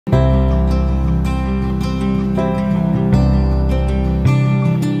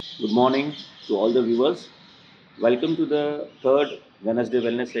Good morning to all the viewers. Welcome to the third Wednesday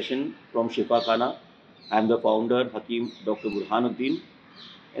Wellness session from Shifa Khana. I am the founder, Hakim Dr. Burhanuddin.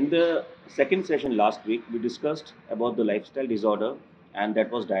 In the second session last week, we discussed about the lifestyle disorder, and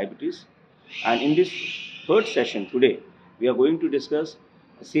that was diabetes. And in this third session today, we are going to discuss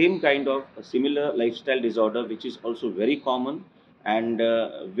the same kind of a similar lifestyle disorder, which is also very common and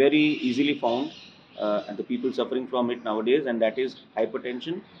very easily found, and the people suffering from it nowadays, and that is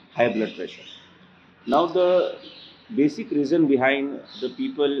hypertension, high blood pressure. Now, the basic reason behind the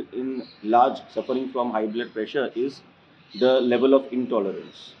people in large suffering from high blood pressure is the level of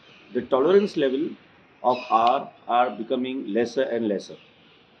intolerance. The tolerance level of R are becoming lesser and lesser,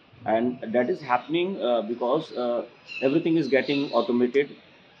 and that is happening because everything is getting automated,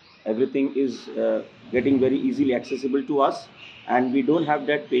 everything is getting very easily accessible to us, and we don't have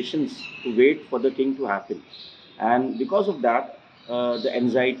that patience to wait for the thing to happen. And because of that, the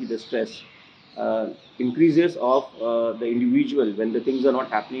anxiety, the stress increases of the individual when the things are not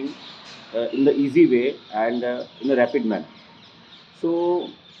happening in the easy way and in a rapid manner. So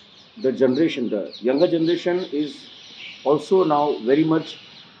the younger generation is also now very much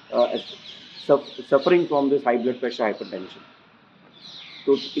suffering from this high blood pressure, hypertension.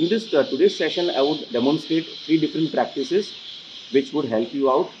 So in this today's session, I would demonstrate three different practices which would help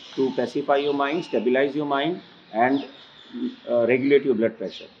you out to pacify your mind, stabilize your mind, and regulate your blood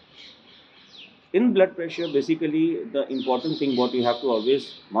pressure. In blood pressure, basically the important thing what you have to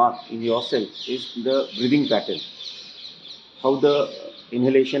always mark in yourself is the breathing pattern, how the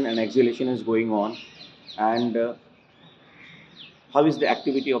inhalation and exhalation is going on, and how is the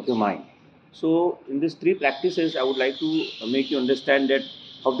activity of the mind. So in these three practices, I would like to make you understand that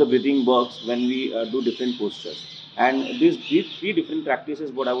how the breathing works when we do different postures. And these three different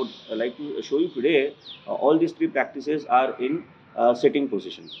practices, what I would like to show you today, all these three practices are in sitting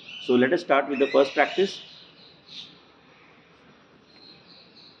position. So let us start with the first practice.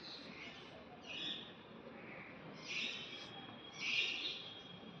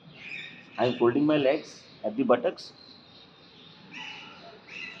 I am folding my legs at the buttocks.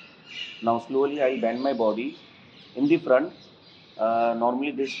 Now slowly I will bend my body in the front.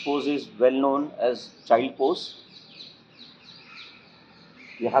 Normally this pose is well known as child pose.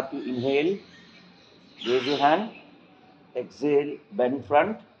 You have to inhale, raise your hand, exhale, bend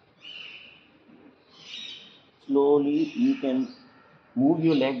front. Slowly you can move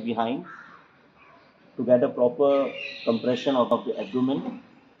your leg behind to get a proper compression of the abdomen,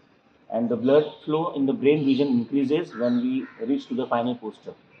 and the blood flow in the brain region increases when we reach to the final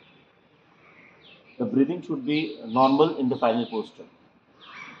posture. The breathing should be normal in the final posture.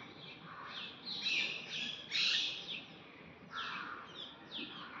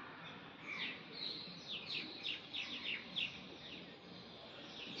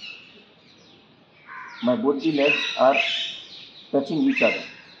 My both the legs are touching each other.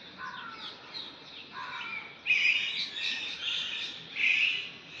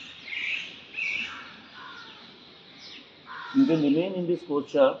 You can remain in this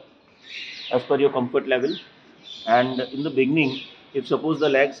posture as per your comfort level, and in the beginning, if suppose the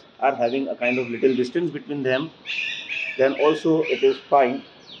legs are having a kind of little distance between them, then also it is fine.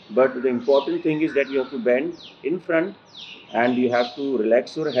 But the important thing is that you have to bend in front, and you have to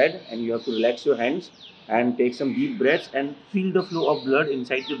relax your head, and you have to relax your hands, and take some deep breaths and feel the flow of blood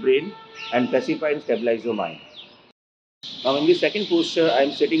inside the brain and pacify and stabilize your mind. Now in the second posture, I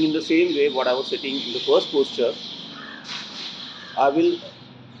am sitting in the same way what I was sitting in the first posture. I will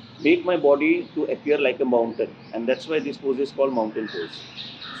make my body to appear like a mountain, and that's why this pose is called mountain pose.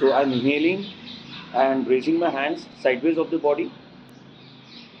 So I'm inhaling and raising my hands sideways of the body.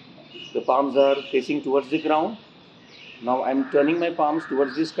 The palms are facing towards the ground. Now I'm turning my palms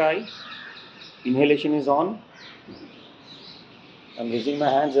towards the sky. Inhalation is on. I'm raising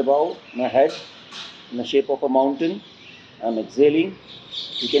my hands above my head in the shape of a mountain. I'm exhaling.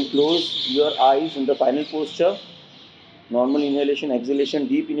 You can close your eyes in the final posture. Normal inhalation, exhalation,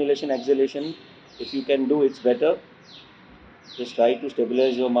 deep inhalation, exhalation. If you can do, it's better. Just try to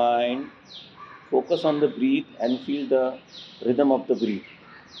stabilize your mind. Focus on the breath and feel the rhythm of the breath.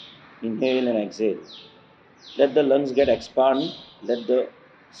 Inhale and exhale. Let the lungs get expand. Let the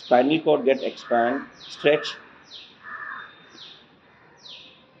spinal cord get expand. Stretch.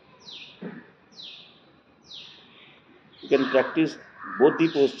 You can practice both the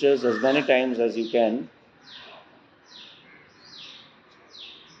postures as many times as you can.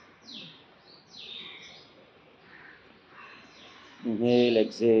 Inhale,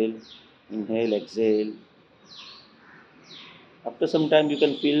 exhale, inhale, exhale. After some time, you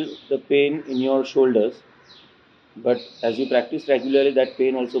can feel the pain in your shoulders. But as you practice regularly, that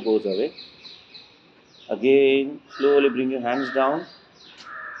pain also goes away. Again, slowly bring your hands down,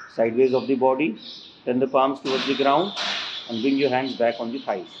 sideways of the body, turn the palms towards the ground, and bring your hands back on the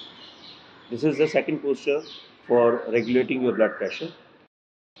thighs. This is the second posture for regulating your blood pressure.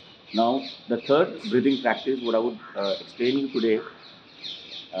 Now, the third breathing practice, what I would explain you today,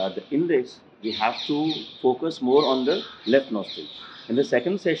 in this, we have to focus more on the left nostril. In the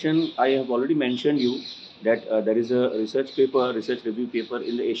second session, I have already mentioned you that there is a research review paper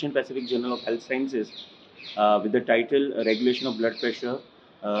in the Asian Pacific Journal of Health Sciences with the title Regulation of Blood Pressure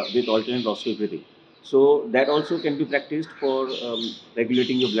with Alternate Nostril Breathing. So that also can be practiced for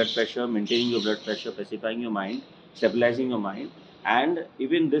regulating your blood pressure, maintaining your blood pressure, pacifying your mind, stabilizing your mind, and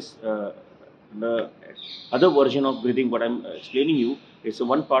even this the other version of breathing. What I'm explaining you is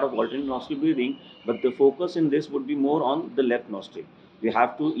one part of alternate nostril breathing, but the focus in this would be more on the left nostril. We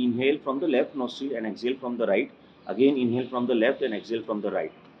have to inhale from the left nostril and exhale from the right. Again, inhale from the left and exhale from the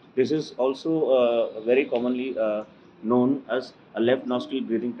right. This is also very commonly known as a left nostril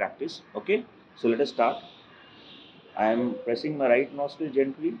breathing practice. Okay, so let us start. I am pressing my right nostril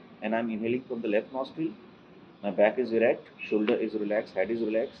gently and I am inhaling from the left nostril. My back is erect, shoulder is relaxed, head is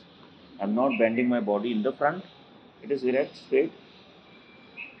relaxed. I am not bending my body in the front. It is erect, straight.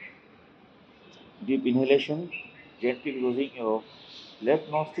 Deep inhalation, gently closing your left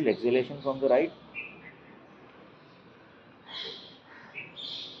nostril, exhalation from the right.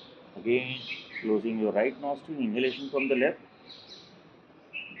 Again, closing your right nostril, inhalation from the left.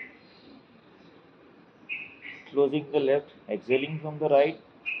 Closing the left, exhaling from the right.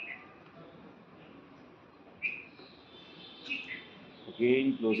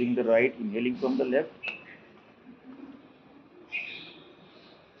 Again, closing the right, inhaling from the left.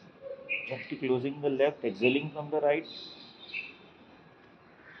 Gently closing the left, exhaling from the right.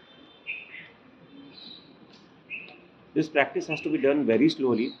 This practice has to be done very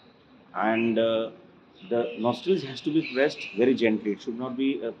slowly, and the nostrils has to be pressed very gently. It should not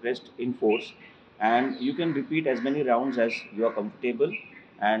be pressed in force. And you can repeat as many rounds as you are comfortable,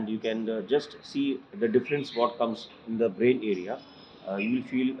 and you can just see the difference what comes in the brain area. You will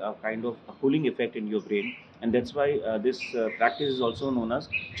feel a kind of a cooling effect in your brain, and that's why this practice is also known as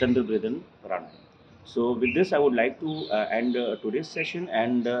Chandra Breathan Pranayama. So with this, I would like to end today's session,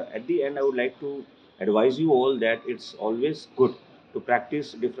 and at the end, I would like to advise you all that it's always good to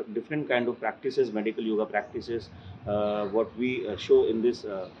practice different kind of practices, medical yoga practices. What we show in this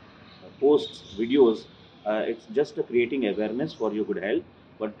posts videos, it's just creating awareness for your good health.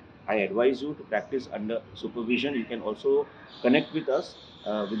 But I advise you to practice under supervision. You can also connect with us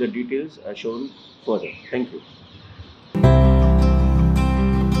with the details shown further. Thank you.